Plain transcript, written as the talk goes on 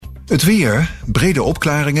Het weer, brede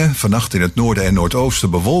opklaringen, vannacht in het noorden en noordoosten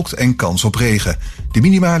bewolkt en kans op regen. De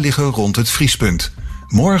minima liggen rond het vriespunt.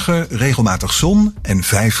 Morgen regelmatig zon en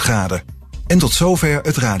 5 graden. En tot zover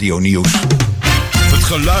het radionieuws. Het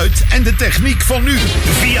geluid en de techniek van nu.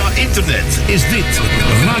 Via internet is dit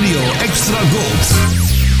Radio Extra Gold.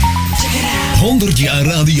 100 jaar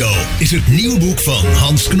radio is het nieuwe boek van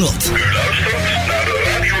Hans Knot. U luistert naar de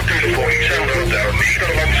radiotelefonie-zender der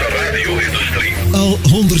Nederlandse radio-industrie. Al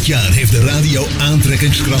 100 jaar heeft de radio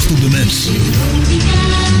aantrekkingskracht op de mens.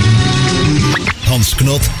 Hans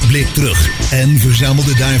Knot bleek terug en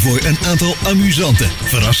verzamelde daarvoor een aantal amusante,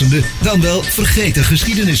 verrassende, dan wel vergeten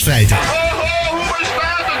geschiedenisfeiten.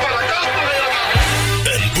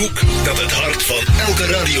 Een boek dat het hart van elke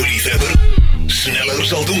radioliefhebber sneller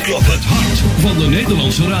zal doen kloppen. Het hart van de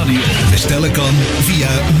Nederlandse radio. Bestellen kan via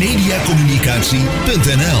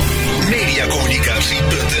mediacommunicatie.nl.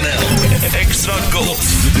 Mediacommunicatie.nl. Extra Gold.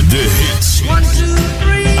 De hits.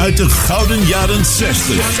 Uit de gouden jaren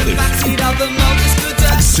 60.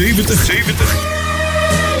 70.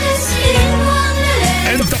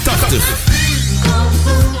 En 80.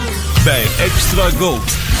 Bij Extra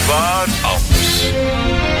Gold. Waar anders?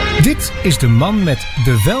 Dit is de man met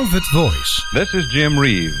The Velvet Voice. This is Jim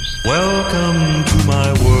Reeves. Welcome to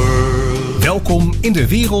my world. Welkom in de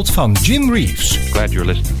wereld van Jim Reeves. Glad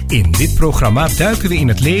you're listening. In dit programma duiken we in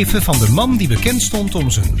het leven van de man die bekend stond om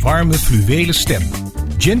zijn warme fluwelen stem.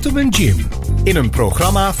 Gentleman Jim. In een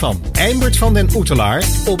programma van Eimert van den Oetelaar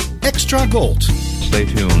op Extra Gold. Stay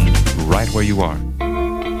tuned right where you are.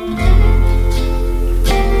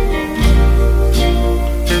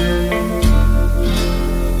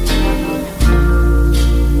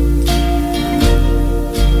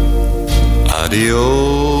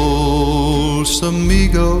 Adios,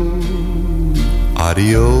 amigo.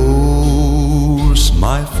 Adios,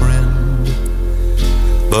 my friend.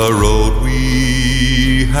 The road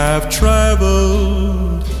we have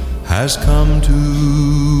traveled has come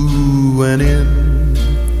to an end.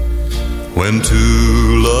 When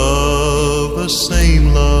two love the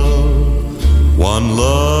same love, one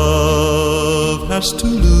love has to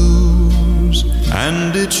lose,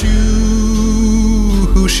 and it's you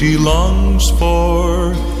who she longs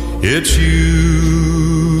for, it's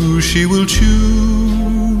you she will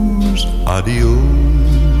choose.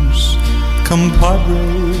 Adios, compadre,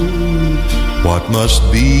 what must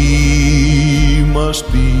be, must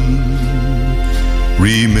be.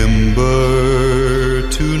 Remember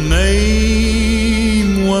to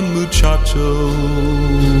name one muchacho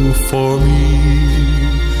for me.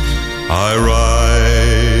 I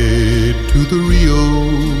ride to the Rio,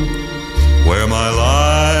 where my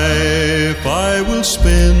life I will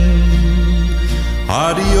spend.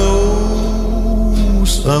 Adios,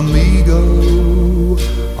 amigo.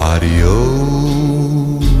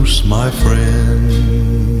 Adios, my friend.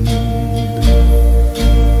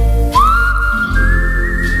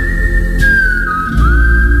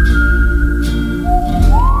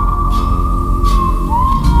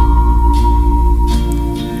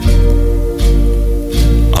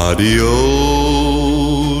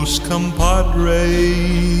 Adios,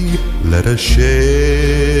 compadre, let us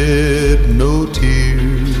shed no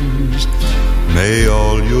tears. May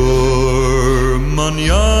all your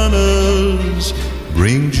mañanas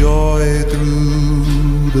bring joy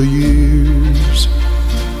through the years.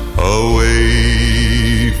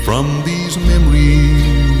 Away from these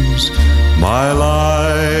memories, my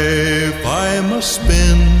life I must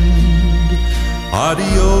spend.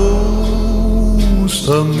 Adios,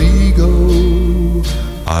 amigo.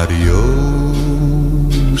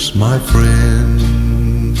 Adios, my friend.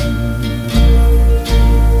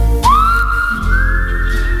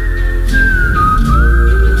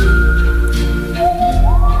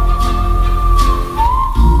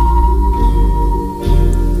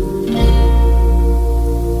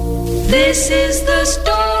 This is the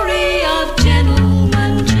story of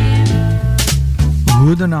Gentleman Jim.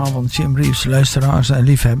 Goedenavond Jim Reeves, luisteraars en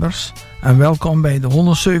liefhebbers. En welkom bij de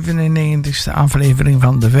 197e aflevering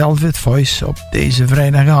van The Velvet Voice op deze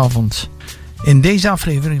vrijdagavond. In deze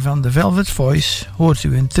aflevering van The Velvet Voice hoort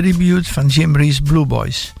u een tribute van Jim Reeves Blue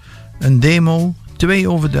Boys. Een demo, 2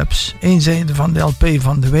 overdubs, 1 zijde van de LP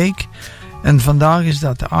van de week. En vandaag is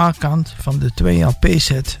dat de A-kant van de 2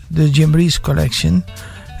 LP-set, de Jim Reeves Collection.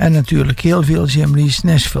 En natuurlijk heel veel Jim Reeves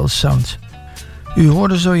Nashville Sound. U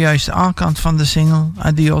hoorde zojuist de A-kant van de single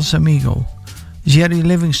Adios Amigo. Jerry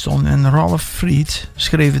Livingston en Ralph Fried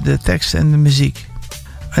schreven de tekst en de muziek.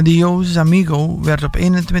 Adios Amigo werd op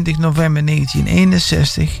 21 november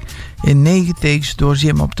 1961 in 9 takes door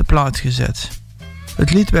Jim op de plaat gezet.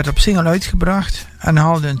 Het lied werd op single uitgebracht en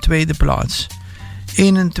haalde een tweede plaats.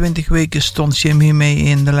 21 weken stond Jim hiermee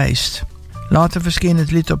in de lijst. Later verscheen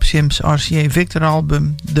het lied op Jim's RCA Victor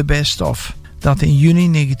album The Best Of, dat in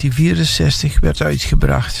juni 1964 werd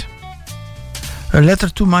uitgebracht. A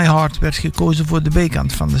Letter to My Heart werd gekozen voor de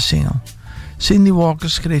B-kant van de single. Cindy Walker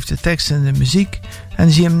schreef de tekst en de muziek en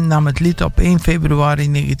Jim nam het lied op 1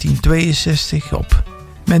 februari 1962 op.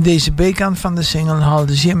 Met deze B-kant van de single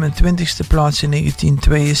haalde Jim een 20ste plaats in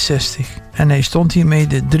 1962 en hij stond hiermee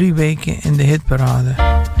de 3 weken in de hitparade.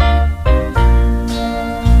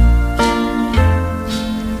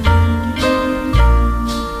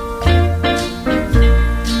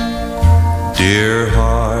 Dear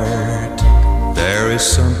heart, there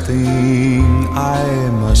is something I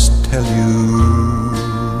must tell you.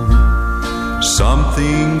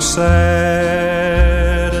 Something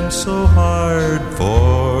sad and so hard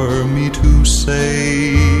for me to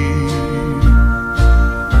say.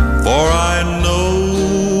 For I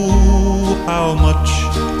know how much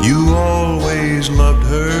you always loved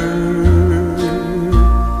her,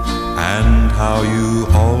 and how you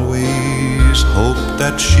always hoped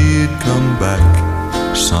that she'd come back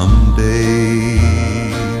someday.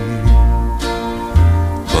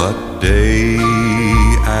 But day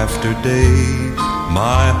after day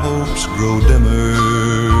my hopes grow dimmer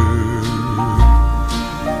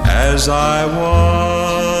as I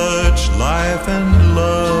watch life and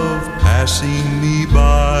love passing me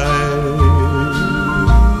by,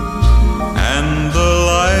 and the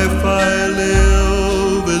life I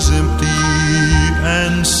live is empty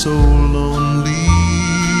and so lonely.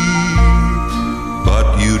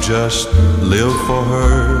 But you just live for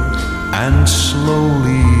her and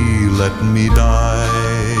slowly let me die.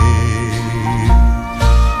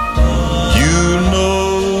 You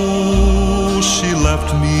know she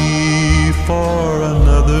left me for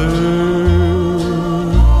another,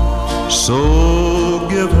 so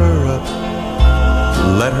give her up,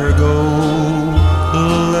 let her go,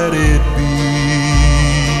 let it be.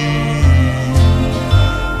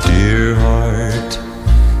 Dear heart,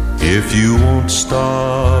 if you won't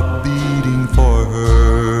stop beating for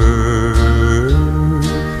her,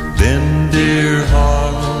 then dear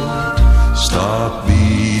heart, stop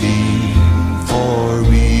beating for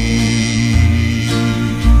me.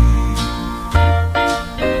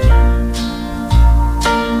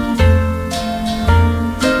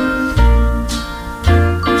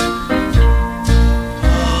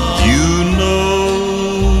 You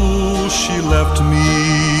know she left me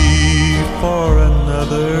for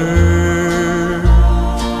another,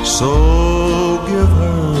 so give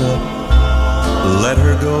her up, let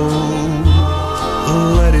her go,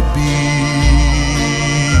 let it be.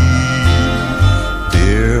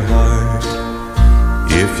 Dear heart,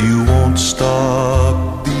 if you won't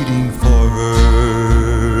stop beating for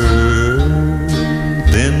her,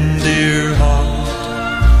 then dear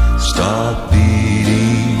heart, stop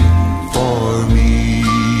beating for me.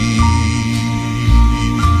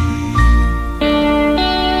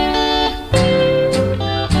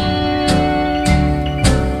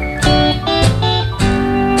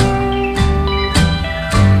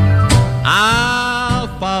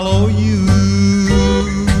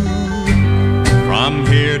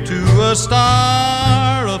 A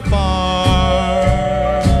star afar,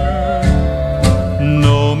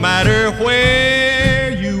 no matter where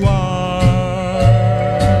you are,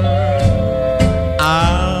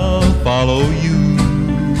 I'll follow you.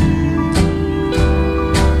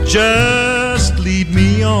 Just lead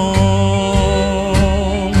me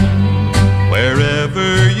on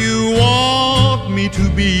wherever you want me to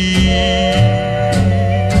be.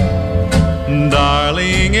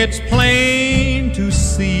 Darling, it's plain to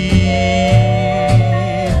see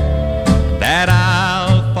that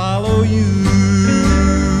I'll follow you.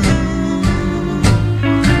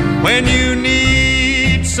 When you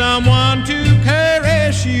need someone to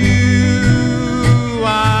caress you,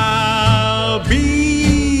 I'll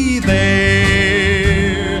be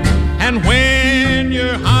there. And when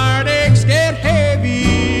your heartaches get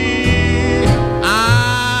heavy,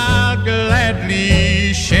 I'll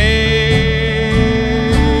gladly share.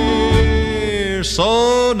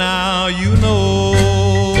 So now you know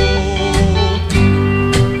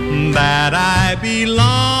that I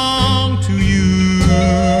belong to you,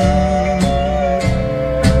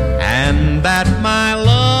 and that my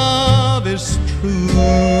love is true.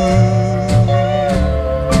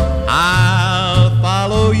 I'll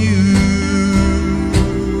follow you.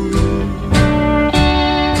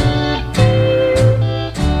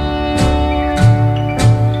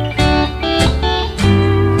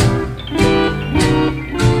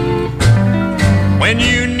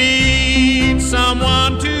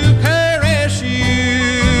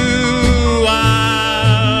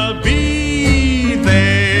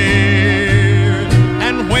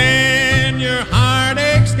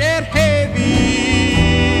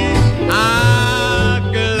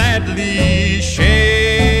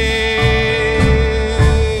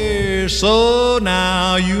 so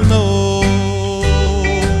now you know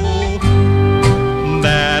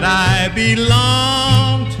that I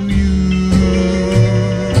belong to you,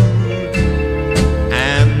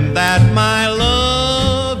 and that my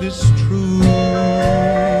love is true.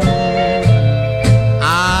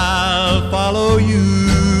 I'll follow you.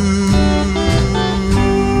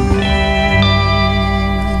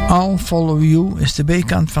 I'll Follow You is de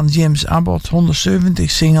B-kant van James Abbott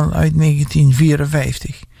 170 single uit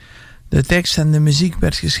 1954. De tekst en de muziek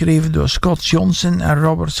werd geschreven door Scott Johnson en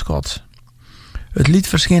Robert Scott. Het lied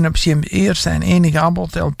verscheen op Jim's eerste en enige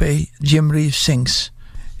Abbott LP, Jim Reeves Sings.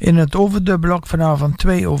 In het overdubblok vanavond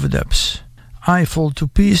 2 overdubs. I Fall to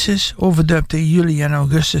Pieces, overdubbed in juli en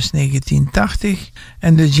augustus 1980.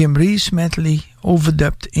 En de Jim Reeves medley,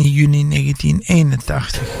 overdubbed in juni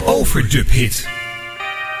 1981. Overdub hit.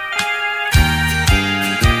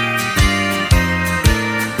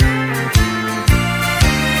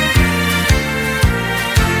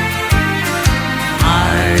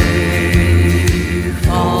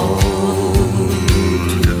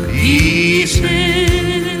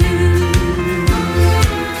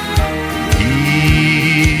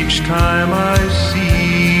 Time I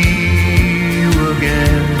see you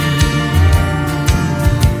again,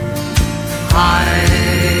 I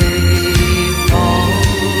fall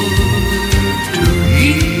to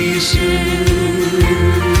pieces.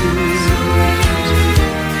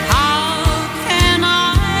 How can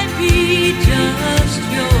I be just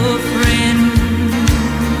your friend?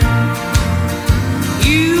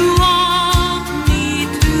 You want me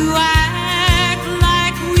to act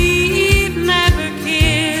like we've never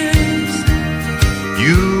kissed.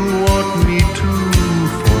 You want me to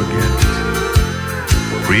forget,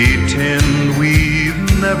 pretend we've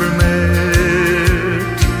never met.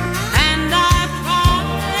 And I've tried,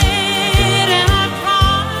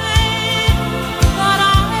 but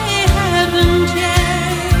I haven't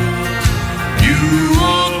yet. You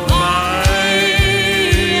walk by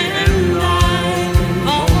and I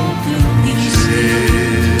fall to pieces.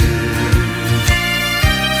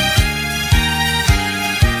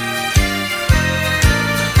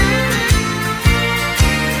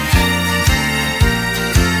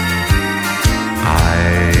 I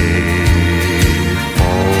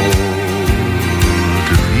fall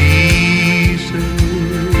to pieces.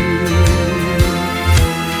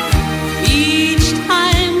 Each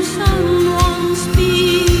time someone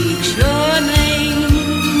speaks your name,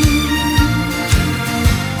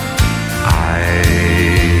 I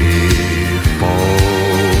fall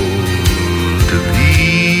to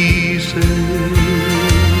pieces.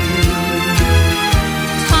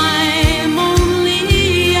 time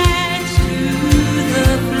only adds to the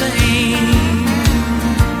flame.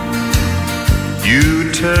 You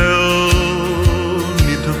tell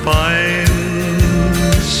me to find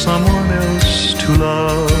someone else to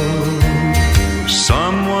love,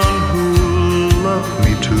 someone who'll love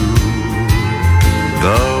me too,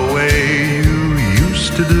 the way you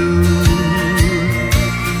used to do.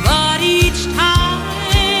 But each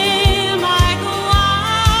time I go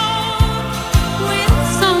out with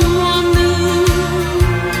someone new,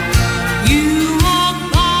 you walk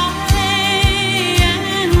by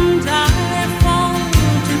and I fall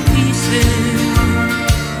to pieces.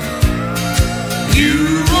 You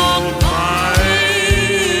walk by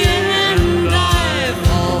and I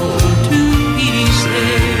fall to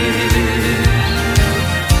pieces.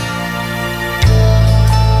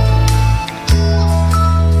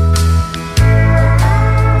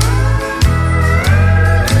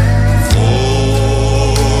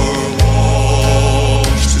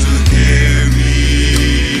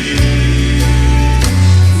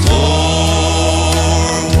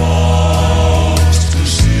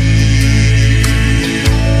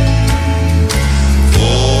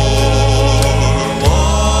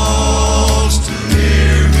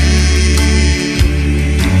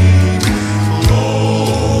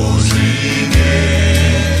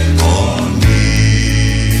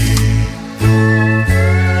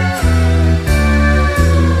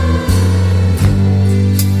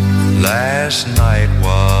 Last night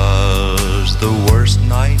was the worst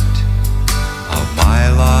night of my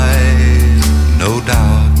life, no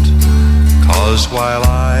doubt, 'cause while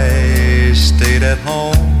I stayed at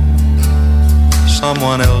home,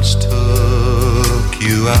 someone else took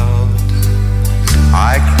you out.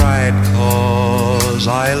 I cried 'cause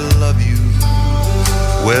I love you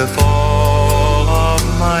with all of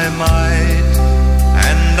my might,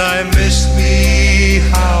 and I missed me,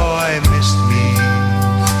 how I missed me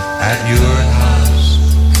at your house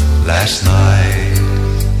last night.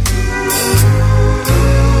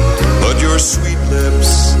 Put your sweet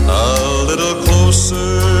lips a little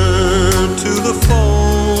closer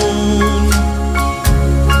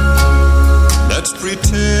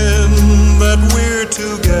that we're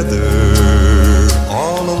together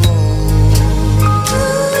all alone.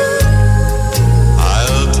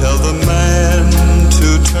 I'll tell the man to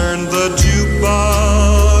turn the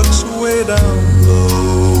jukebox way down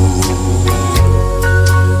low.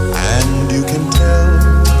 And you can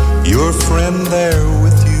tell your friend there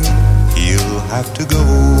with you, he'll have to go.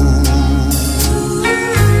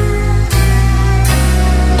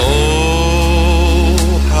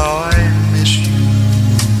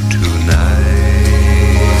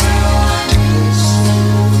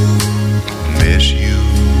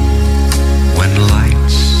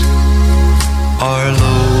 Are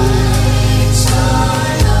low.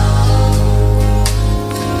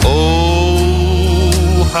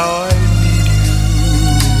 Oh, how I need you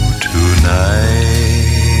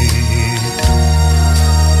tonight,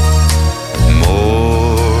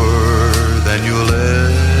 more than you'll ever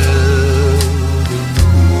know.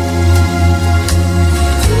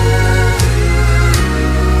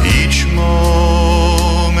 Each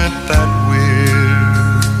moment that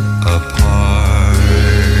we're apart,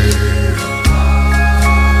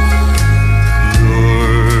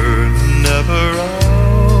 never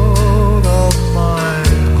out of my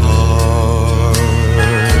heart.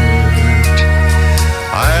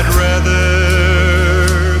 I'd rather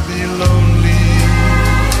be lonely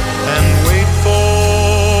and wait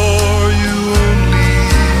for you only,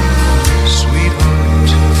 sweetheart.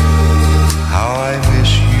 How I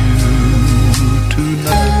miss you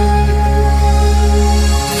tonight.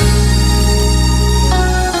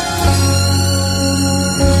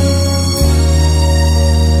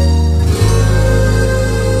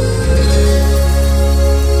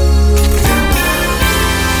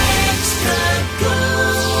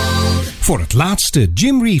 Voor het laatste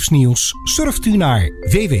Jim Reeves nieuws surft u naar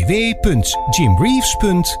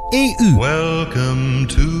www.jimreeves.eu. Welcome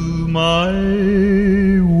to my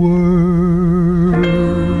world.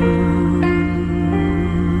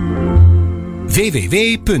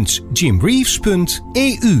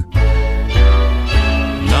 www.jimreeves.eu.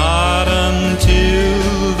 Not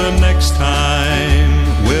until the next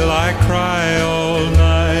time will I cry all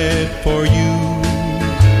night for you.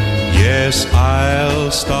 Yes, I'll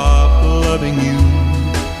stop loving you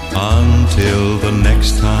until the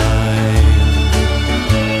next time.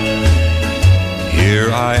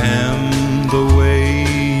 Here I am the way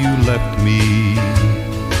you left me,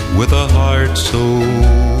 with a heart so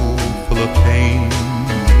full of pain.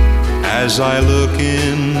 As I look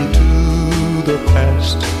into the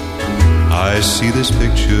past, I see this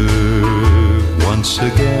picture once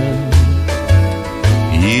again.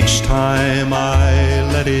 Each time I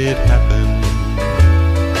let it happen,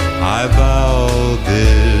 I vow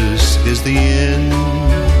this is the end,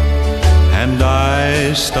 and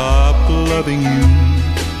I stop loving you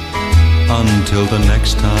until the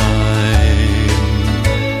next time.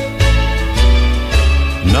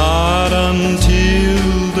 Not until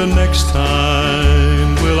the next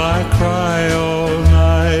time will I cry all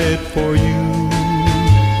night for you,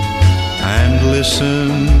 and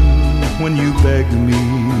listen when you beg me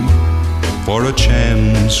for a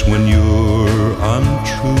chance when you're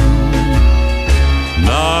untrue.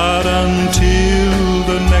 Not until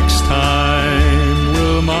the next time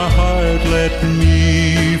will my heart let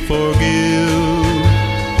me forgive.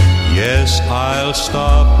 Yes, I'll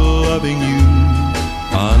stop loving you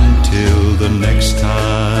until the next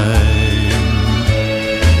time.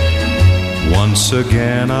 Once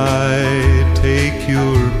again I take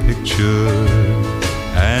your picture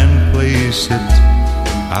and place it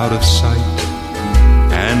out of sight,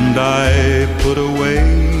 and I put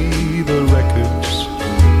away the records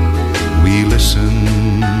we listen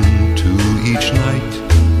to each night.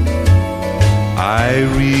 I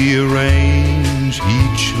rearrange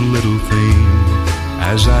each little thing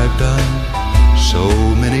as I've done so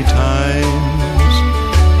many times,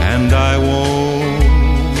 and I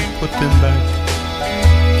won't put them back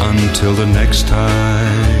until the next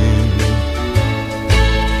time.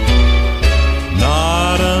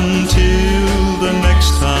 Not until the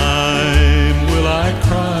next time will I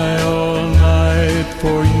cry all night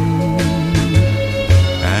for you,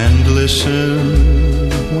 and listen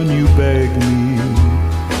when you beg me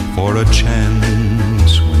for a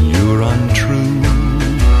chance when you're untrue.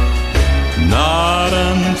 Not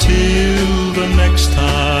until the next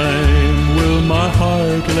time will my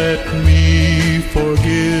heart let me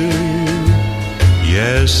forgive.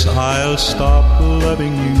 Yes, I'll stop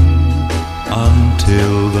loving you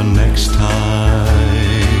until the next time.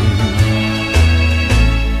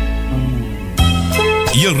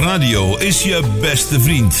 Je radio is je beste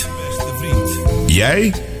vriend.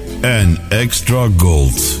 Jij en Extra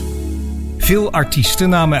Gold. Veel artiesten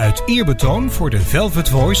namen uit eerbetoon voor de Velvet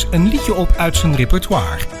Voice een liedje op uit zijn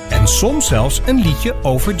repertoire. En soms zelfs een liedje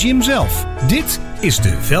over Jim zelf. Dit is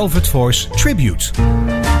de Velvet Voice Tribute.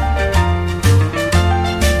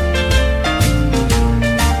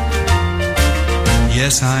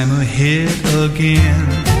 Yes, I'm a hit again.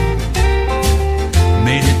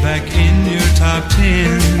 Made it back in your top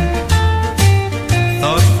 10.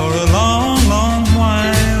 Thought for a long, long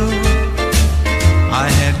while I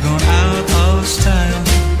had gone out of style.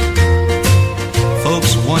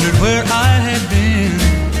 Folks wondered where I had been.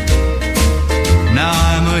 Now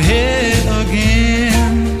I'm a hit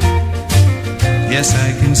again. Yes,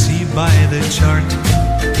 I can see by the chart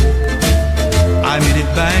I made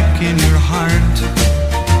it back in your heart.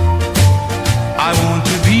 I want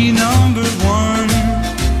to be number one,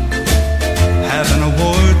 have an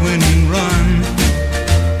award-winning run.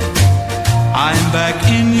 I'm back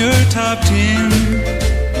in your top 10.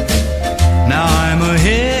 Now I'm a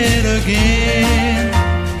hit again.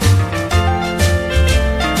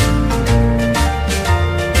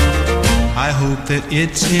 I hope that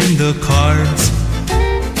it's in the cards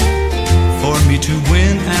for me to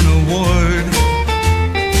win an award.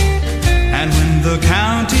 And when the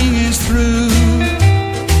counting is through,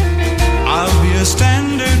 I'll be a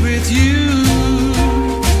standard with you.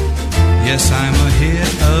 Yes, I'm a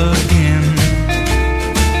hit again.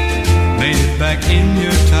 Made it back in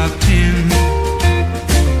your top 10.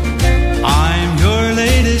 I'm your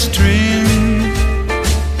latest trend.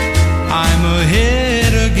 I'm a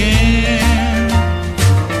hit again.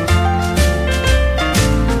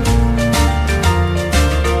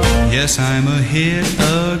 Yes, I'm a hit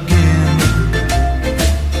again.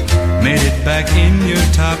 Made it back in your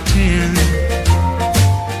top 10.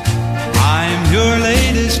 I'm your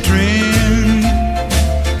latest trend.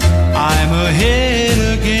 I'm a hit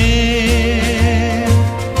again.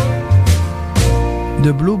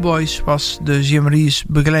 De Blue Boys was de Jim Reeves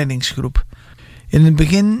begeleidingsgroep. In het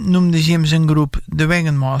begin noemde Jim zijn groep de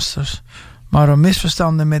Wagon Masters, maar om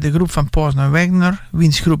misverstanden met de groep van Posner Wagner,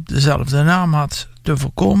 wiens groep dezelfde naam had, te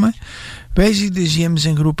voorkomen, wijzigde Jim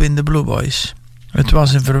zijn groep in de Blue Boys. Het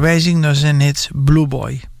was een verwijzing naar zijn hit Blue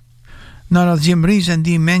Boy. Nadat Jim Reeves en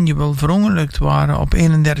Dean Manuel verongelukt waren op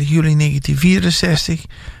 31 juli 1964,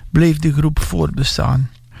 bleef de groep voortbestaan.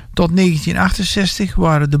 Tot 1968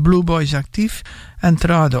 waren de Blue Boys actief en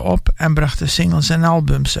traden op en brachten singles en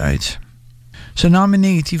albums uit. Ze namen in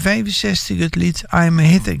 1965 het lied I'm a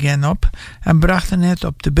Hit Again op en brachten het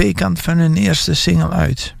op de B-kant van hun eerste single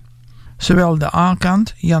uit. Zowel de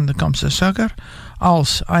A-kant, Jan de Kampse Sukker,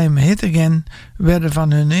 als I'm a Hit Again werden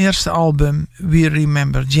van hun eerste album We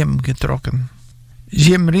Remember Jim getrokken.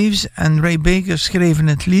 Jim Reeves en Ray Baker schreven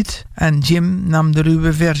het lied en Jim nam de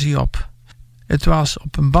ruwe versie op. Het was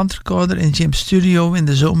op een bandrecorder in Jim's studio in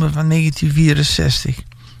de zomer van 1964.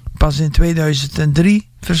 Pas in 2003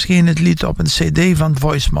 verscheen het lied op een cd van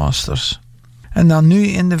Voice Masters. En dan nu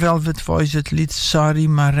in de Velvet Voice het lied Sorry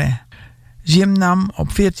Marais. Jim nam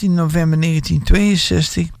op 14 november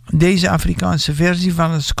 1962 deze Afrikaanse versie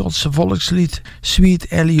van het Schotse volkslied Sweet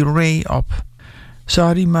Ellie Ray op.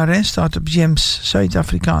 Sorry Marais staat op Jim's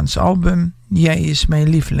Zuid-Afrikaans album Jij is mijn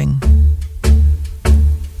lieveling.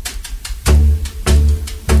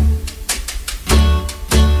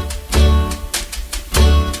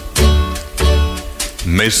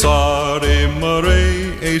 Mijn Sorry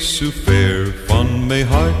Marais is zo ver van mijn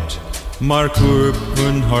hart, maar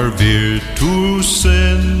korpen haar weer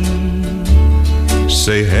toezien.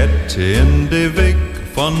 Zij het in de week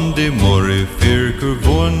van de morgen virker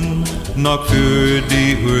won, nog voor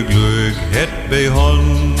die uur geluk het bij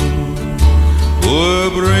hand. O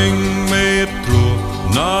breng mij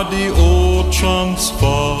terug naar die oud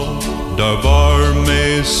Transvaal, daar waar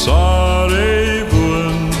mij Sorry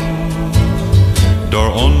woon.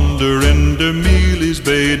 Daaronder in de milies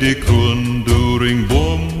bij de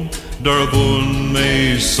kroondoringboom, daar woon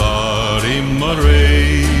mij Sorry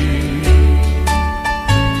Marais.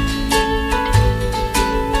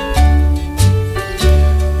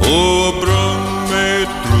 O breng mij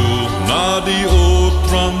terug naar die oud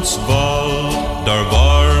Transvaal, daar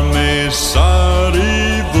waar mij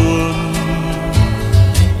Sorry woon.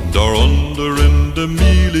 Daaronder in de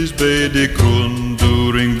milies bij de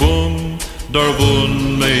kroondoringboom, daar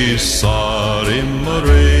woon mij Sorry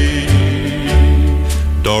Marais.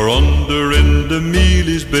 Daaronder in de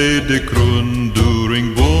milies bij de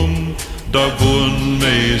kroondoringboom, daar woon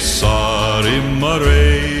mij Sorry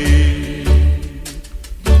Marais.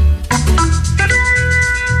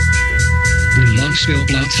 De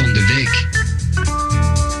langspeelplaat van de week.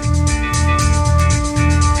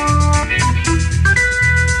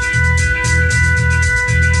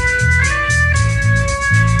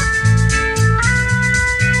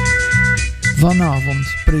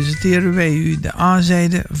 Vanavond presenteren wij u de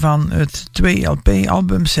A-zijde van het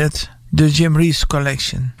 2-LP-albumset The Jim Reeves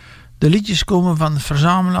Collection. De liedjes komen van het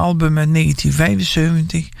verzamelalbum uit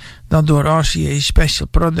 1975 dat door RCA Special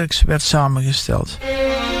Products werd samengesteld.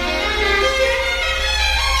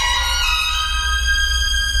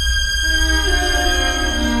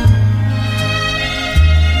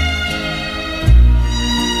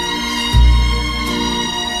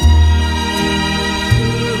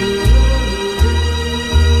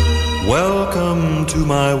 Welcome to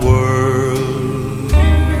my world.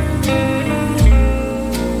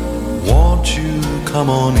 Won't you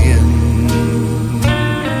come on in?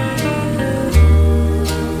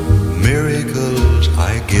 Miracles,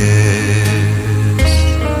 I guess,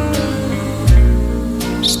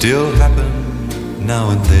 still happen now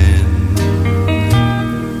and then.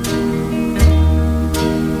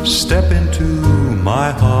 Step into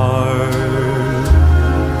my heart.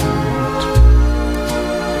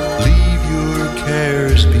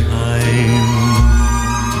 Cares behind.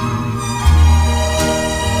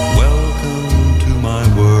 Welcome to my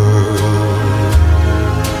world,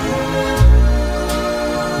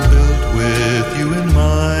 built with you in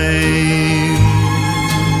mind.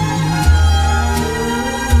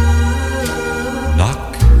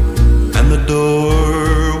 Knock and the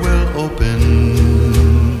door will open.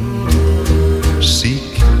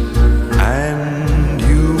 Seek and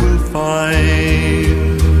you will find.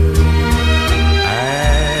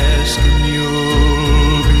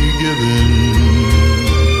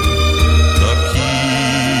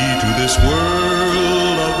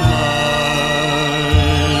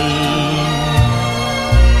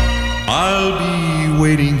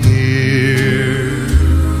 Waiting here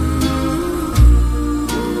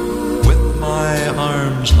with my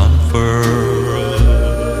arms unfurled,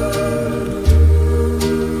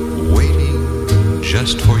 waiting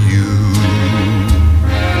just for you.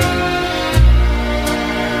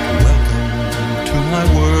 Welcome to my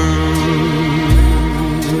world.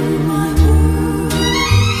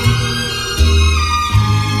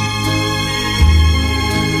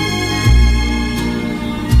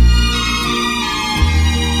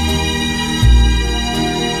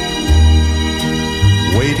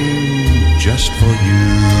 Just for you.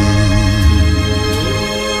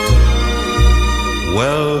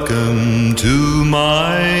 Welcome to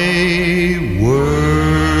my world.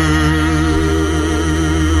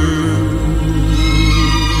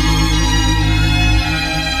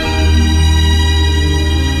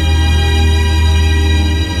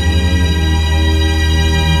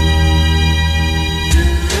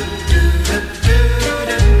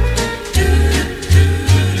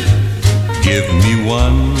 Give me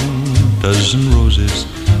 1,000 roses,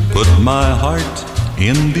 put my heart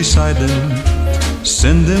in beside them,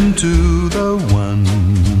 send them to the one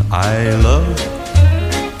I love.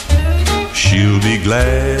 She'll be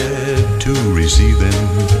glad to receive them,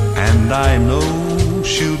 and I know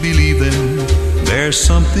she'll believe them. There's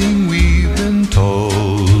something we've been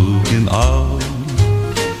talking of.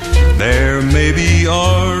 There may be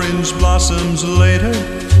orange blossoms later,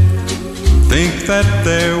 think that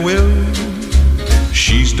there will.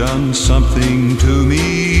 She's done something to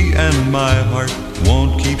me, and my heart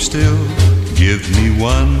won't keep still. Give me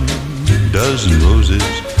 1,000 roses,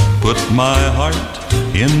 put my heart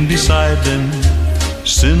in beside them,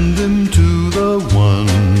 send them to the one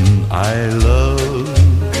I love.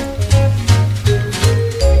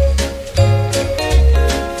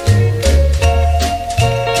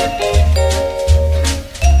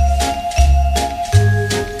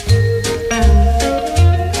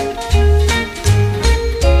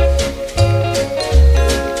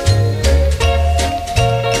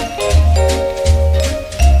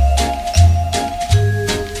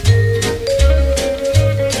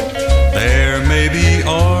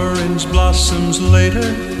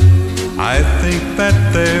 Later, I think that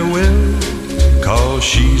there will, 'cause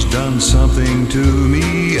she's done something to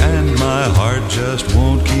me, and my heart just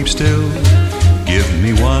won't keep still. Give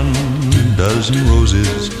me 1,000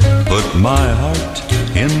 roses, put my heart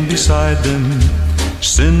in beside them,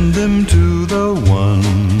 send them to the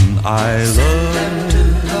one I love,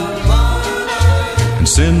 and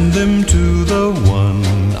send them to the one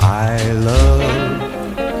I love.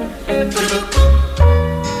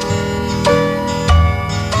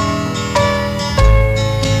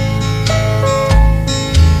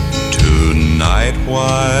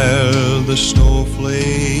 While the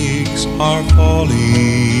snowflakes are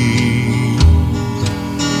falling,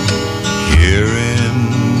 here in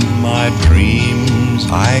my dreams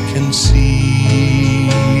I can see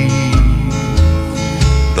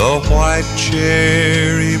the white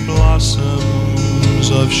cherry blossoms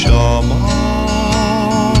meadows of Shawmont,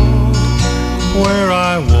 where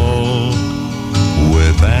I walk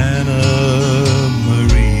with Anna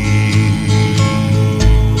Marie.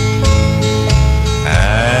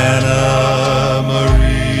 Anna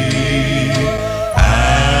Marie,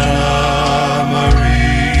 Anna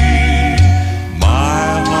Marie, my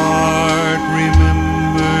heart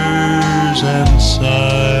remembers and sighs.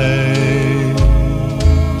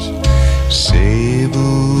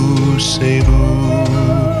 Sais-vous, sais-vous,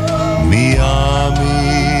 mi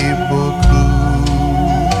ami beaucoup,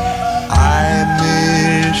 I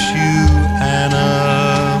miss you, Anna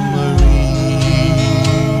Marie.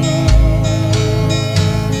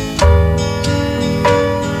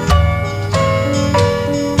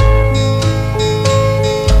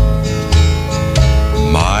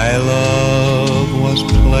 My love was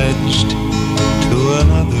pledged to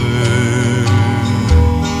another,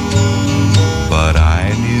 but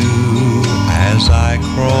I knew as I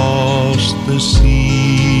crossed the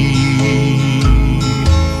sea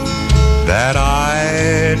that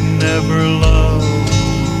I'd never love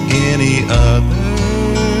any other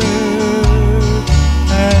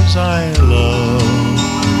as I love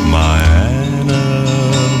my Anna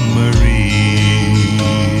Marie.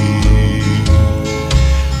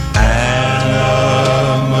 Anna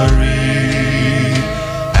Marie,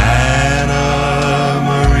 Anna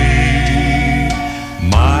Marie,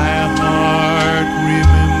 my heart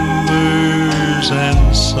remembers and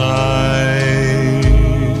sighs.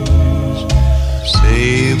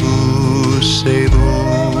 Sais-vous,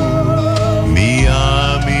 sais-vous, mi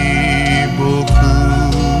ami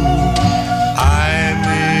beaucoup, I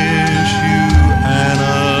miss you,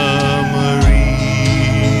 Anna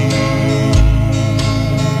Marie.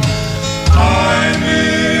 I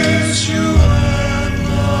miss you,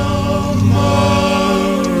 Anna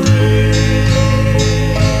Marie.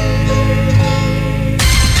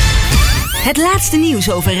 Het laatste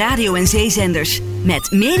nieuws over radio- en zeezenders.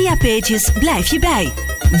 Met Mediapages blijf je bij.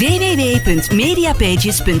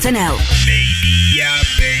 www.mediapages.nl.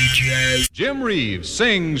 Jim Reeves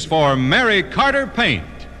sings for Mary Carter Paint.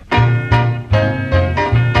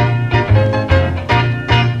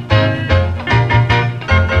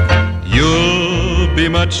 You'll be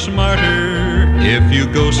much smarter if you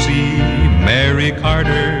go see Mary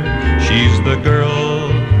Carter. She's the girl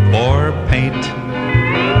for paint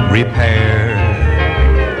repair.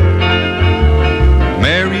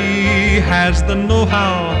 Mary has the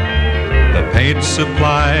know-how, the paint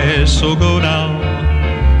supplies, so go now.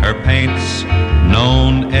 Her paint's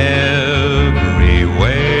known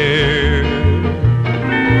everywhere.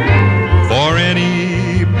 For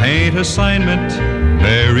any paint assignment,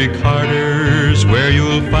 Mary Carter's where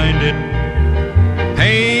you'll find it.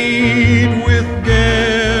 Paint with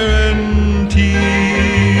guarantee.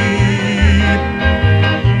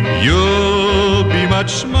 You'll be much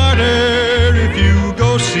smarter if you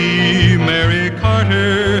go see Mary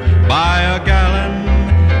Carter. Buy a gallon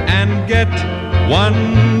and get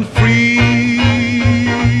one free.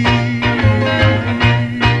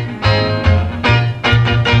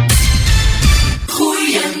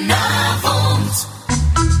 Goedenavond.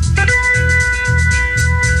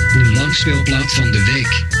 De langspeelplaat van de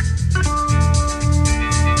week.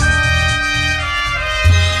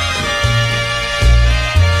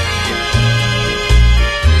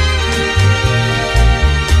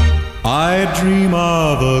 I dream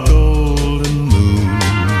of a golden moon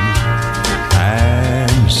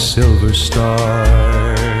and silver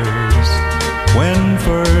stars when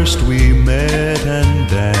first we met and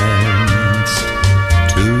danced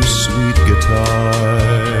to sweet guitars.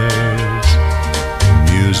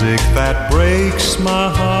 Music that breaks my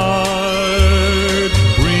heart,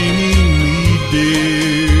 bringing me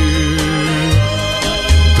dear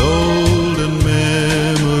golden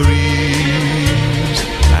memories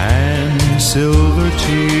and silver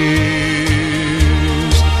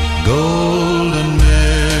tears, golden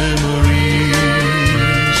memories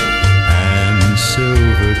and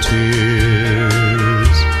silver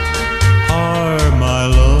tears are my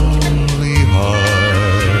lonely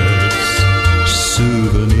heart's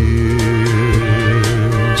souvenirs.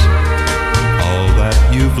 All that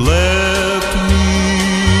you've left me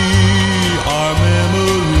are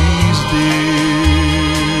memories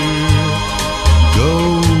dear,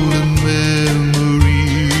 golden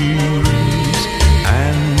memories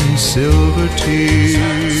and silver tears.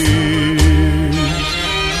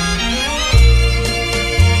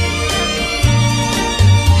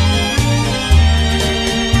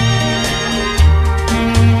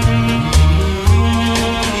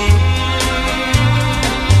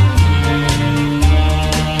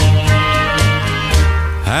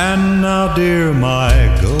 And now, dear, my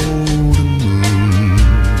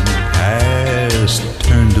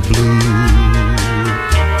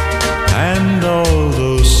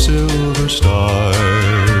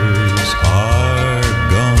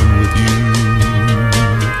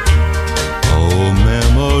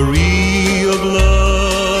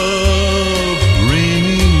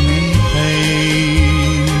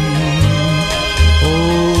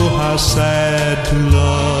how sad to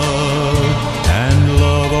love and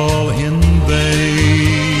love all in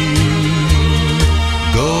vain.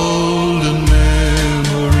 Golden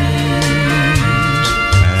memories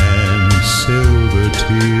and silver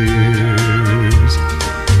tears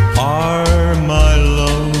are my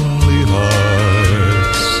lonely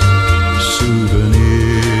heart's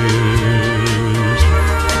souvenirs.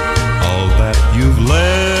 All that you've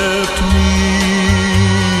left me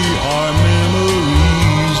are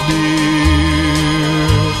memories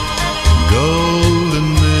dear, golden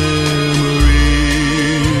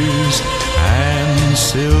memories and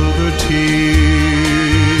silver tears.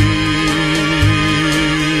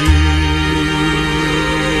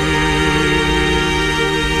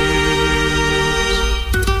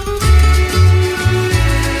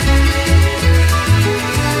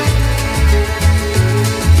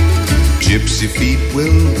 Gypsy feet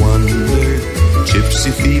will wander,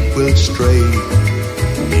 gypsy feet will stray.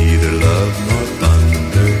 Neither love nor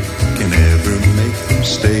thunder can ever make them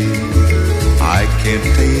stay. I can't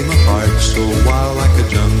tame a heart so wild like a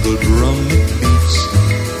jungle drum that beats.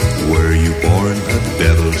 Were you born a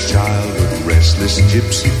devil's child with restless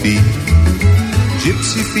gypsy feet?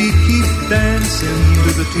 Gypsy feet keep dancing to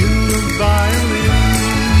the tune of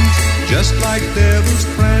violins. Just like devils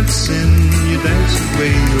prancing, you dance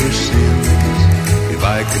away your sins. If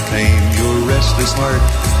I could tame your restless heart, it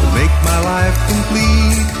would make my life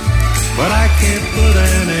complete. But I can't put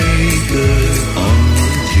an anchor on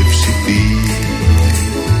gypsy feet.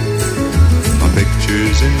 My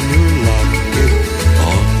picture's in your locket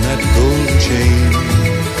on that gold chain.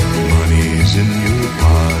 Money's in your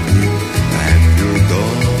pocket and you're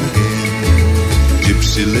gone again.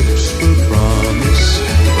 Gypsy lips will promise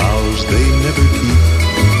vows they never keep.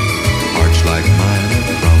 Hearts like mine are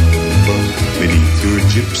crumble beneath your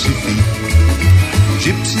gypsy feet.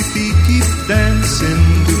 Gypsy feet keep dancing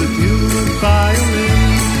to the tune of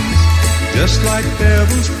violins. Just like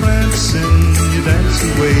devils prancing, you dance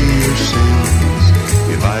away your sins.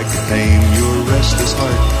 If I could tame your restless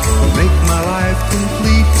heart, it would make my life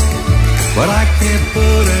complete. But I can't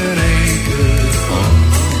put an anchor on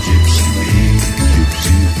gypsy feet,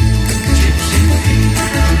 gypsy feet, gypsy feet,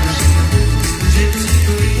 gypsy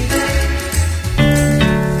feet.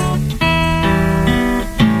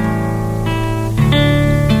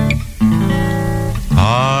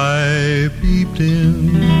 I peeped in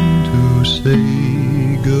to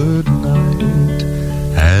say good night,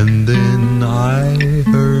 and then I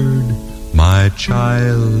heard my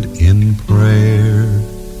child in prayer.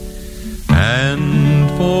 And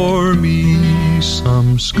for me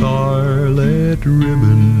some scarlet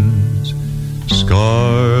ribbons,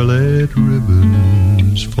 scarlet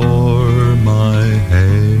ribbons for my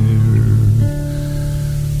hair.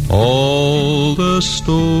 All the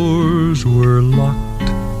stores were locked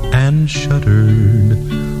and shuttered,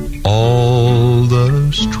 all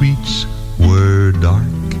the streets were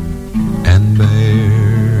dark and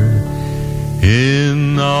bare.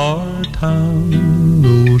 In our town,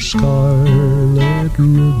 no scarlet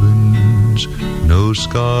ribbons, no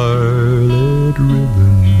scarlet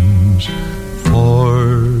ribbons for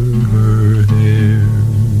her hair.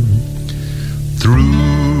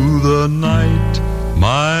 Through the night,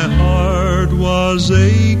 my heart was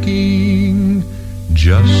aching.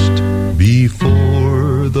 Just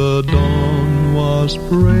before the dawn was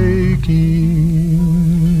breaking,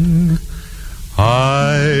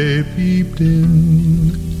 I peeped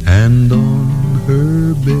in, and on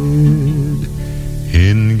her bed,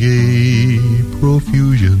 in gay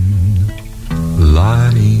profusion,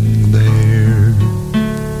 lying there,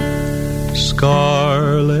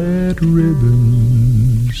 scarlet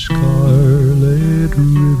ribbons, scarlet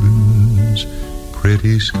ribbons,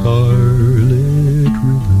 pretty scarlet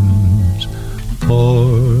ribbons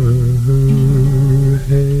for her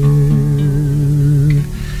hair.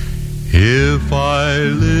 If I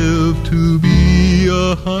live to be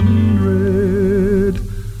 100,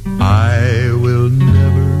 I will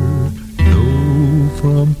never know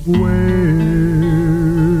from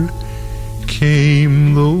where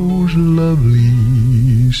came those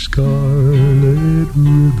lovely scarlet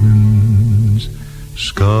ribbons,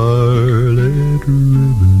 scarlet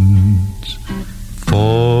ribbons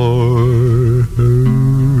for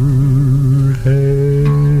her hair.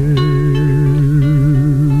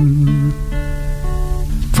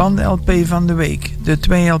 Van de LP van de week, de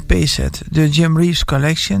 2-LP-set, de Jim Reeves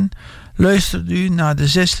Collection, luistert u naar de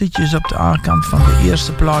 6 liedjes op de A-kant van de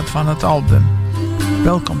eerste plaat van het album.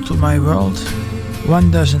 Welcome to My World,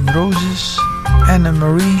 1000 Roses, Anna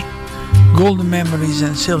Marie, Golden Memories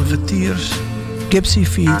and Silver Tears, Gypsy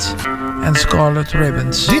Feet en Scarlet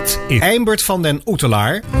Ribbons. Dit is Eimbert van den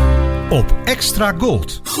Oetelaar op Extra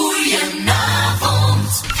Gold.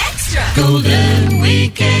 Goedenavond, Extra Golden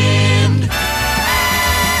Weekend.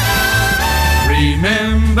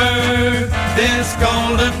 Remember this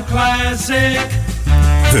golden classic.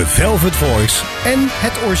 The Velvet Voice en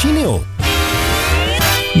het origineel.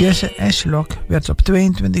 Jesse Ashlock werd op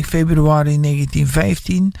 22 februari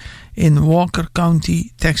 1915 in Walker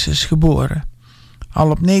County, Texas geboren. Al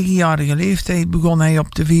op 9-jarige leeftijd begon hij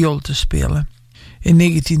op de viool te spelen. In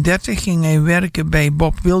 1930 ging hij werken bij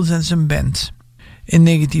Bob Wills en zijn band. In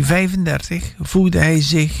 1935 voegde hij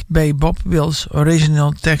zich bij Bob Wills'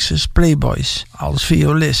 Original Texas Playboys als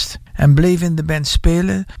violist en bleef in de band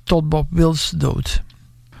spelen tot Bob Wills' dood.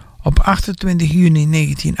 Op 28 juni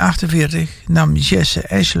 1948 nam Jesse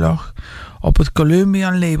Ashlock op het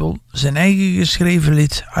Columbia label zijn eigen geschreven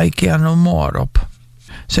lied I Care No More op.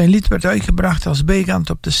 Zijn lied werd uitgebracht als bijkant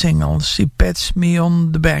op de single She Pats Me on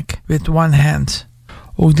the Back with One Hand.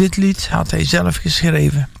 Ook dit lied had hij zelf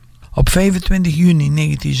geschreven. Op 25 juni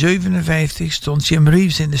 1957 stond Jim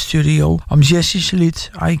Reeves in de studio om Jesse's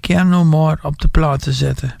lied I Care No More op de plaat te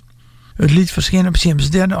zetten. Het lied verscheen op Jim's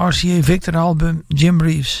derde RCA Victor album Jim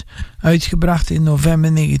Reeves, uitgebracht in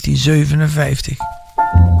november 1957.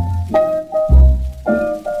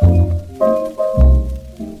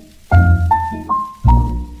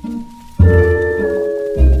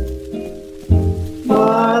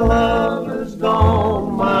 My love is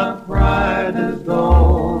gone, my pride is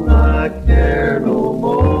gone, I care no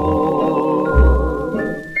more.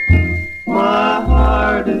 My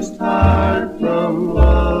heart is tired from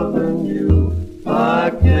loving you,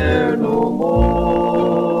 I care no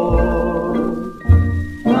more.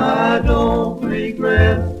 I don't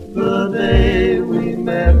regret the day we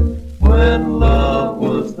met when love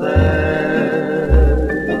was there.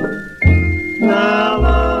 Now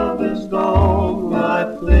love is gone,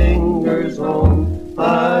 life lingers on,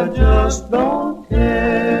 I just don't care.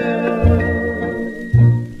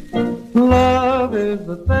 Love is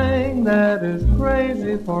the thing that is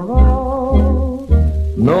crazy for all,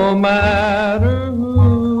 no matter who.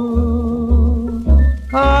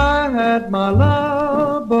 I had my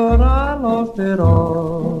love, but I lost it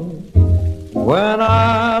all. When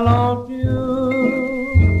I lost you,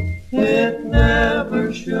 it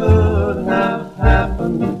never should have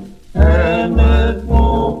happened, and it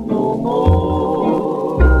won't no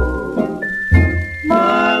more.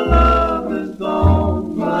 My love is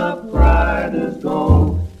gone, my pride is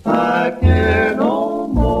gone, I care no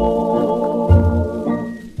more.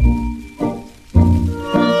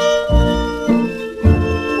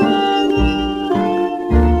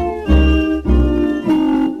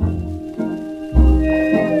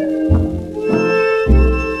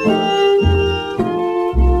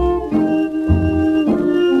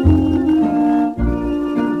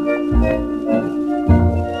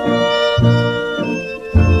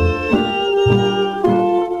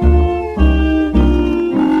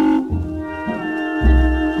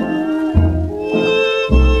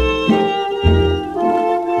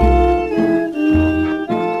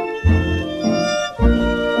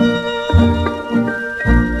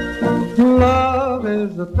 Love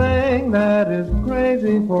is the thing that is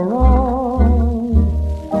crazy for all,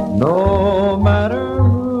 no matter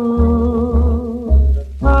who.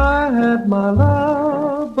 I had my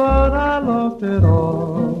love, but I lost it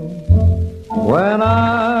all. When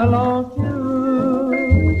I lost you,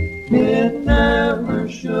 it never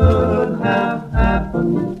should have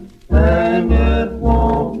happened, and it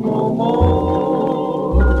won't no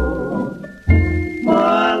more.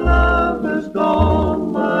 My love is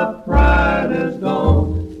gone, my pride is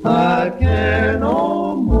gone, I care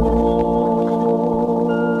no more.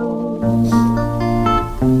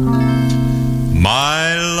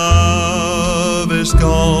 My love is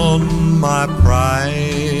gone, my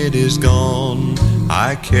pride is gone,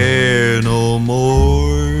 I care no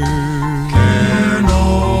more. Care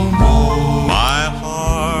no more. My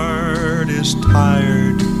heart is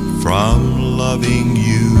tired from loving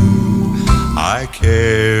you, I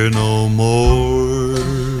care no more.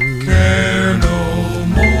 Care no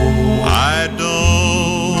more. I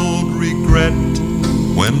don't regret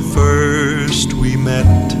when first we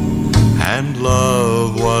met and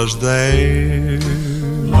love was there.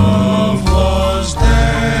 Love was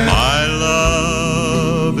there. My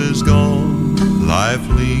love is gone, life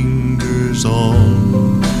lingers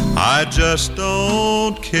on, I just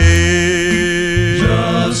don't care.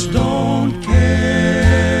 Just don't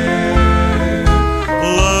care.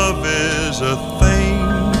 Love is a thing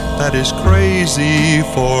that is crazy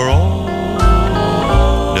for all,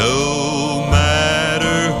 no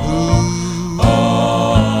matter who.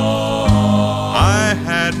 I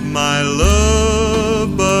had my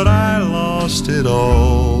love, but I lost it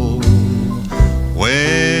all.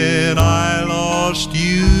 When I lost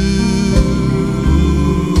you,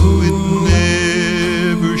 it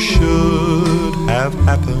never should have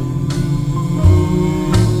happened,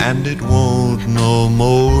 and it won't no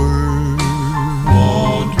more.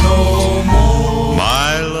 Won't no more.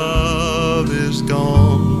 My love is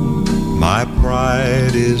gone, my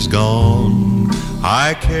pride is gone,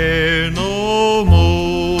 I care no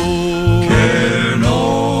more. Care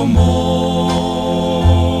no more.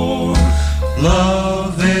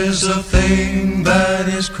 Love is a thing that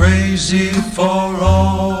is crazy for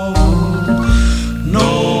all,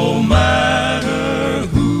 no matter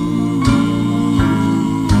who.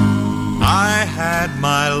 I had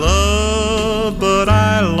my love, but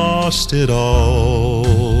I lost it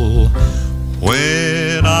all.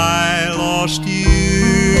 When I lost you,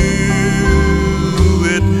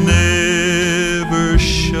 it never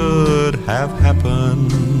should have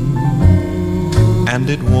happened, and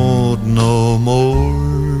it won't no more.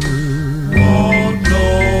 Won't no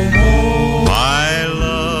more. My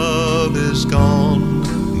love is gone,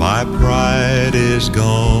 my pride is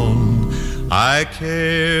gone, I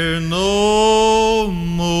care no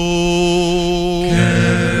more.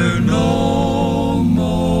 Care no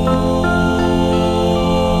more.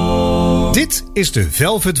 Dit is de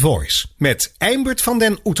Velvet Voice met Eimbert van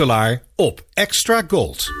den Oetelaar op Extra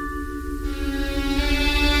Gold.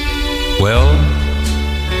 Well,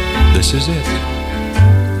 this is it.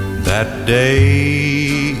 That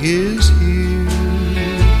day is here.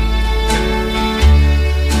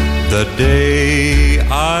 The day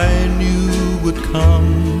I knew would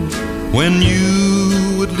come when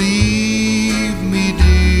you would leave me,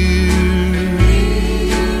 dear.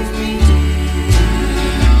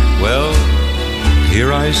 Well,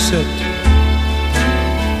 here I sit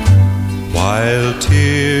while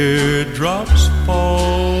teardrops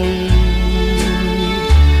fall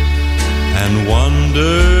and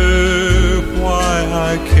wonder why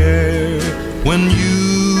I care when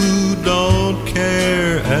you don't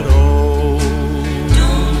care at all.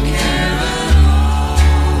 Don't care at all.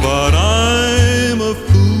 But I'm a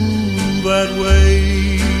fool that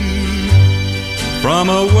way, from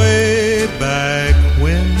a way back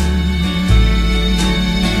when.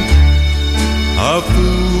 A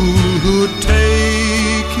fool who'd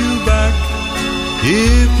take you back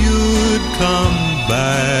if you'd come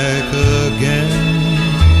back again.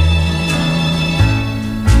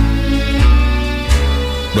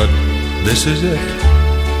 But this is it.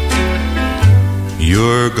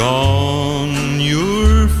 You're gone,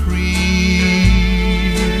 you're free.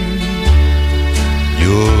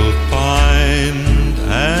 You'll find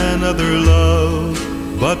another love,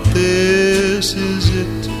 but this is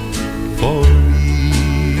it for me.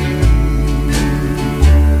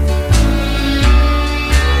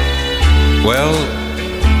 Well,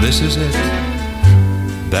 this is it.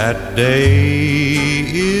 That day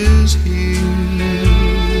is here.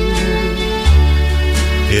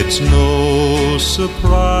 It's no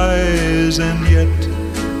surprise, and yet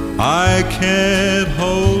I can't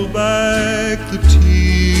hold back the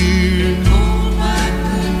tears.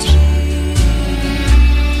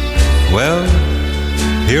 Well,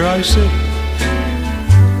 here I sit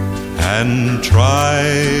and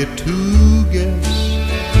try to guess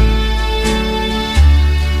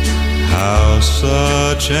how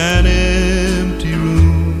such an empty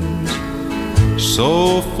room,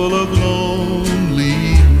 so full of loneliness,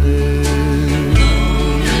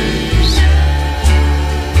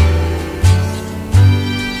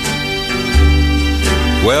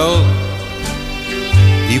 well,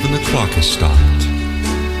 even the clock has stopped.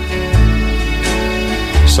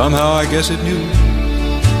 Somehow I guess it knew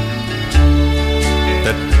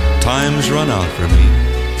that time's run out for me.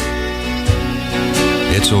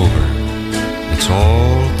 It's over. It's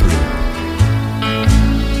all through.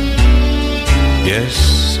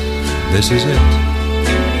 Yes, this is it.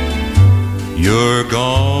 You're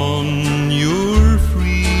gone, you're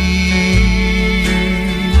free.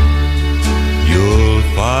 You'll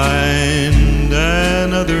find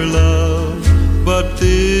another love, but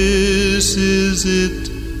this is it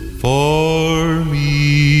for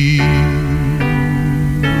me.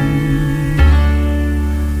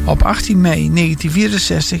 Op 18 mei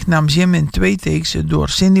 1964 nam Jim in 2 takes het door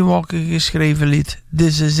Cindy Walker geschreven lied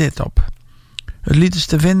This Is It op. Het lied is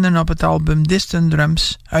te vinden op het album Distant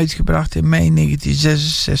Drums, uitgebracht in mei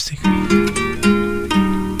 1966.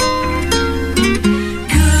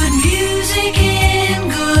 Good music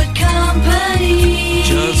in good company.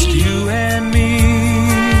 Just you and me.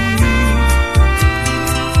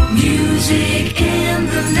 Music in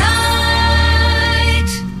the night.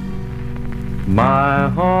 My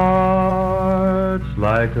heart's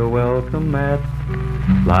like a welcome mat,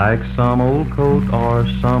 like some old coat or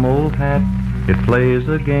some old hat. It plays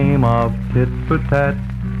a game of tit for tat.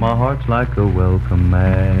 My heart's like a welcome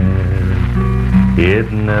mat. It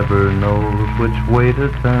never knows which way to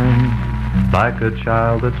turn, like a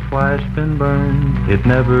child that's twice been burned. It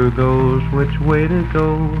never goes which way to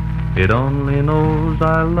go. It only knows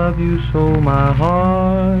I love you so. My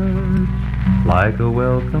heart's like a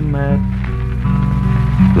welcome mat,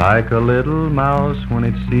 like a little mouse when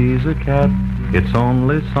it sees a cat. Its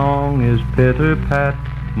only song is pitter-pat.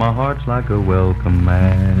 My heart's like a welcome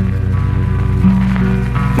mat.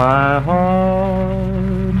 My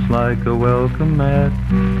heart's like a welcome mat.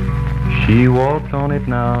 She walked on it,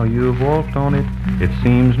 now you've walked on it. It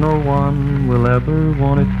seems no one will ever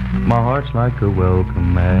want it. My heart's like a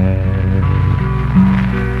welcome mat.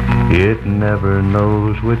 It never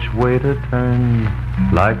knows which way to turn,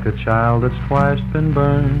 like a child that's twice been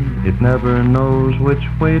burned. It never knows which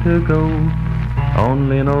way to go,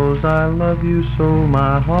 only knows I love you so.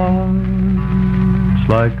 My heart's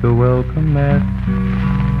like a welcome mat,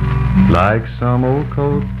 like some old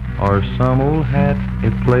coat or some old hat.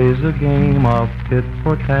 It plays a game of tit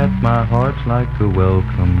for tat. My heart's like a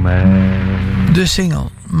welcome mat. De single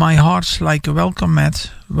My Heart's Like a Welcome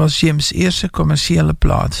Mat was Jim's eerste commerciële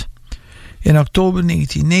plaat. In oktober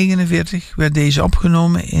 1949 werd deze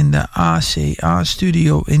opgenomen in de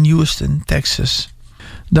ACA-studio in Houston, Texas.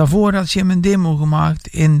 Daarvoor had Jim een demo gemaakt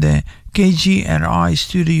in de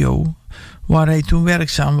KGRI-studio, waar hij toen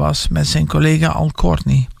werkzaam was met zijn collega Al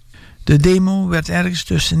Courtney. De demo werd ergens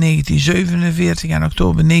tussen 1947 en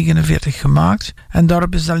oktober 1949 gemaakt en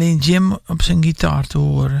daarop is alleen Jim op zijn gitaar te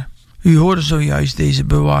horen. U hoorde zojuist deze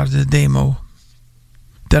bewaarde demo.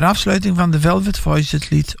 Ter afsluiting van The Velvet Voice het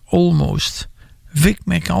lied Almost. Vic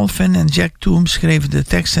McAlpin en Jack Toombs schreven de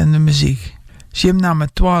tekst en de muziek. Jim nam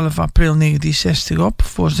het 12 april 1960 op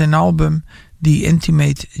voor zijn album The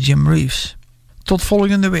Intimate Jim Reeves. Tot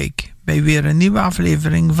volgende week bij weer een nieuwe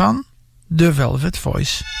aflevering van The Velvet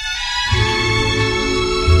Voice.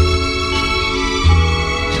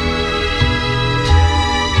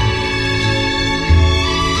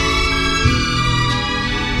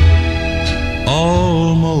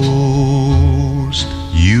 Almost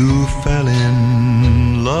you fell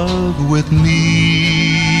in love with me.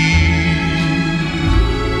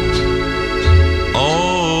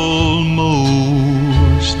 Almost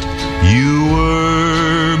you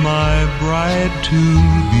were my bride to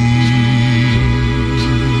be.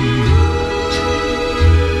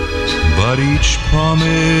 But each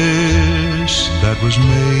promise that was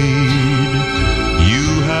made,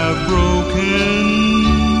 you have broken,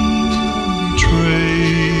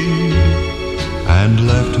 and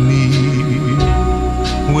left me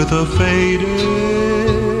with a faded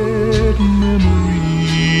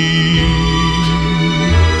memory.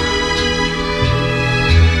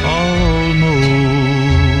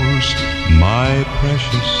 Almost my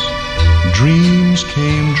precious dreams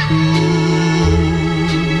came true.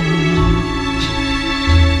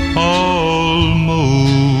 Almost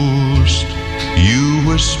you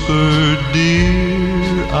whispered,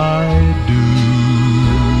 dear, I do.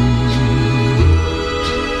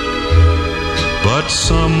 But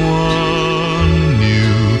someone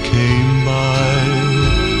new came by,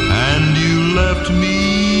 and you left me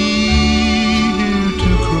here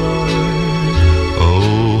to cry.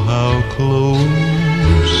 Oh, how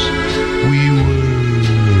close we were,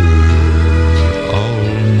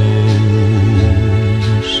 almost.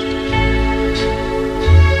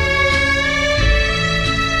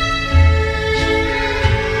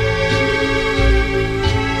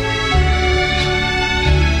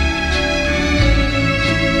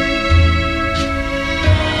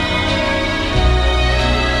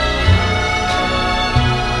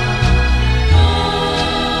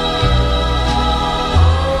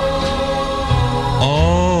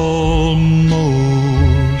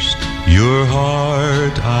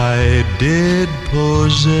 I did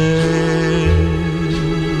possess.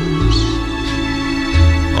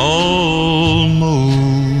 Almost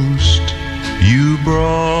you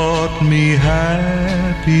brought me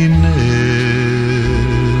happiness,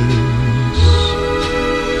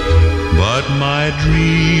 but my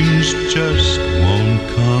dreams just won't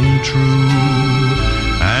come true,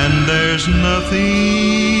 and there's nothing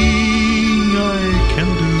I can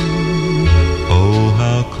do. Oh,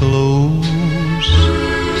 how close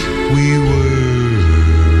we were,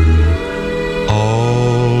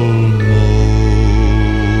 almost.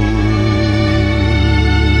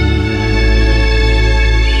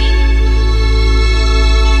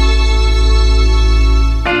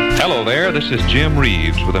 Hello there, this is Jim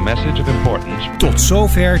Reeves with a message of importance. Tot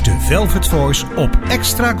zover de Velvet Voice op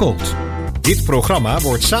Extra Gold. Dit programma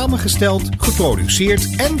wordt samengesteld,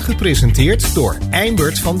 geproduceerd en gepresenteerd door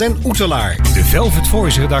Eimbert van den Oetelaar. De Velvet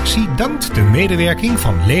Voice-redactie dankt de medewerking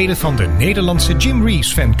van leden van de Nederlandse Jim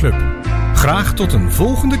Reeves fanclub. Graag tot een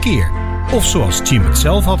volgende keer. Of zoals Jim het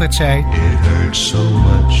zelf altijd zei: It hurts so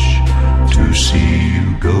much to see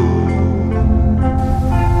you go.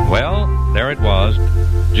 Well, there it was.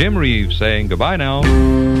 Jim Reeves saying goodbye now.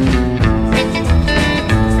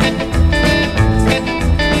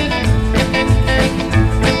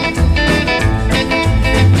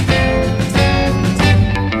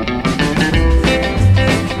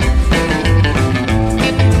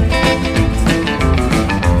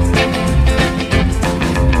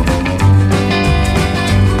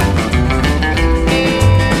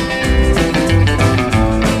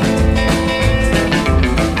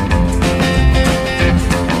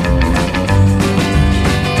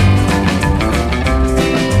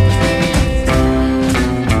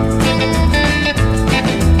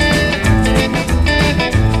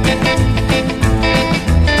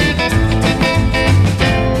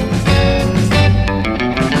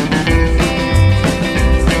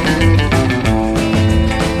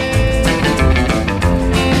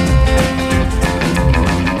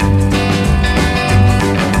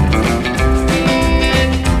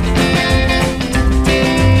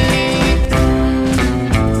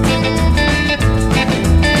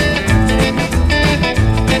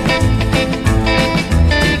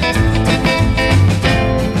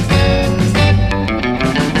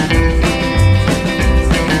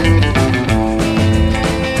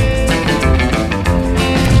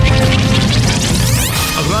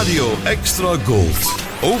 Extra Gold.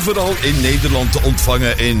 Overal in Nederland te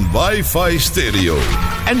ontvangen in wifi stereo.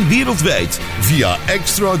 En wereldwijd via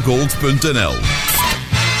extragold.nl.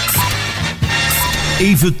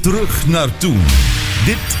 Even terug naar toen.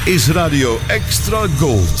 Dit is Radio Extra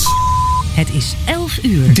Gold. Het is 11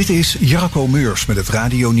 uur. Dit is Jarko Meurs met het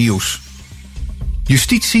Radio Nieuws.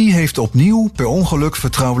 Justitie heeft opnieuw per ongeluk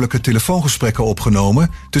vertrouwelijke telefoongesprekken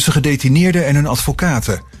opgenomen tussen gedetineerden en hun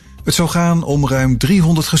advocaten. Het zou gaan om ruim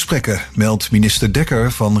 300 gesprekken, meldt minister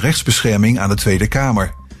Dekker van Rechtsbescherming aan de Tweede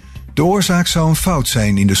Kamer. De oorzaak zou een fout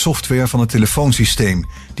zijn in de software van het telefoonsysteem,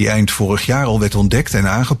 die eind vorig jaar al werd ontdekt en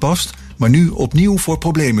aangepast, maar nu opnieuw voor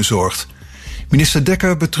problemen zorgt. Minister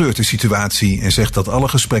Dekker betreurt de situatie en zegt dat alle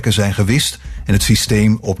gesprekken zijn gewist en het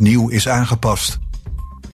systeem opnieuw is aangepast.